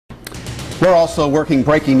We're also working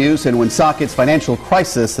breaking news in Woonsocket's financial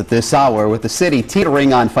crisis at this hour. With the city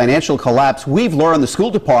teetering on financial collapse, we've learned the school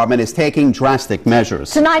department is taking drastic measures.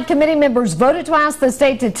 Tonight, committee members voted to ask the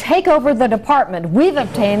state to take over the department. We've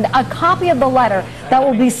obtained a copy of the letter that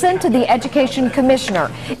will be sent to the education commissioner.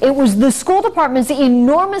 It was the school department's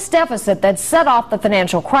enormous deficit that set off the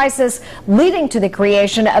financial crisis, leading to the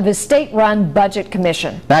creation of a state-run budget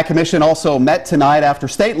commission. That commission also met tonight after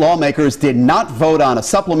state lawmakers did not vote on a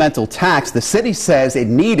supplemental tax the city says it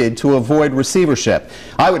needed to avoid receivership.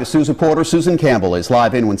 Eyewitness News reporter Susan Campbell is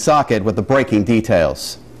live in Woonsocket with the breaking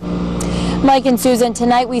details. Mike and Susan,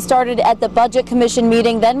 tonight we started at the Budget Commission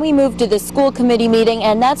meeting, then we moved to the school committee meeting,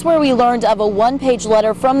 and that's where we learned of a one-page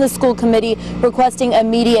letter from the school committee requesting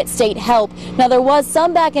immediate state help. Now, there was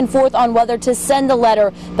some back and forth on whether to send the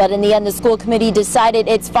letter, but in the end the school committee decided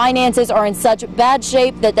its finances are in such bad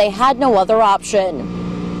shape that they had no other option.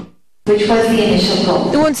 Which was the initial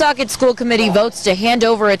goal. The Woonsocket School Committee votes to hand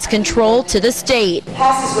over its control to the state.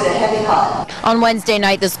 Passes with a heavy heart. On Wednesday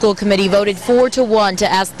night, the school committee voted 4-1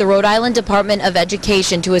 to ask the Rhode Island Department of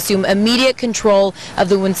Education to assume immediate control of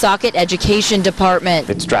the Woonsocket Education Department.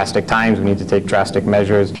 It's drastic times. We need to take drastic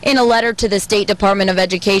measures. In a letter to the State Department of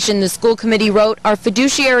Education, the school committee wrote, "Our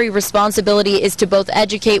fiduciary responsibility is to both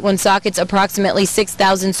educate Woonsocket's approximately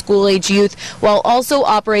 6,000 school-age youth while also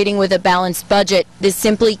operating with a balanced budget. This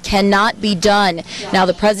simply cannot be done." Now,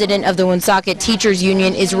 the president of the Woonsocket Teachers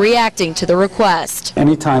Union is reacting to the request.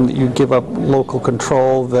 Anytime that you give up local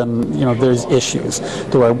control, then, there's issues.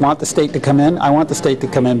 Do I want the state to come in? I want the state to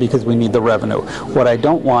come in because we need the revenue. What I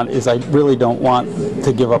don't want is I really don't want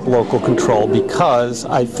to give up local control, because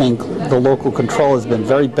I think the local control has been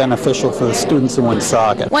very beneficial for the students in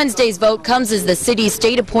Woonsocket. Wednesday's vote comes as the city's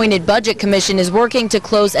state-appointed budget commission is working to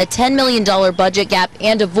close a $10 million budget gap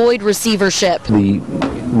and avoid receivership. The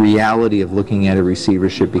reality of looking at a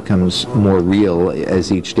receivership becomes more real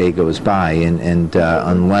as each day goes by, and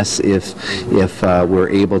unless if we're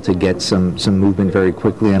able to get some movement very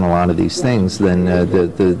quickly on a lot of these things, then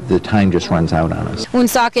the time just runs out on us.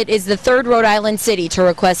 Woonsocket is the third Rhode Island city to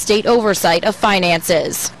request state oversight of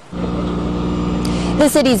finances. The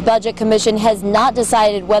city's budget commission has not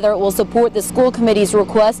decided whether it will support the school committee's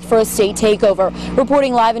request for a state takeover.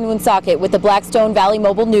 Reporting live in Woonsocket with the Blackstone Valley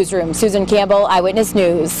Mobile Newsroom, Susan Campbell, Eyewitness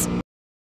News.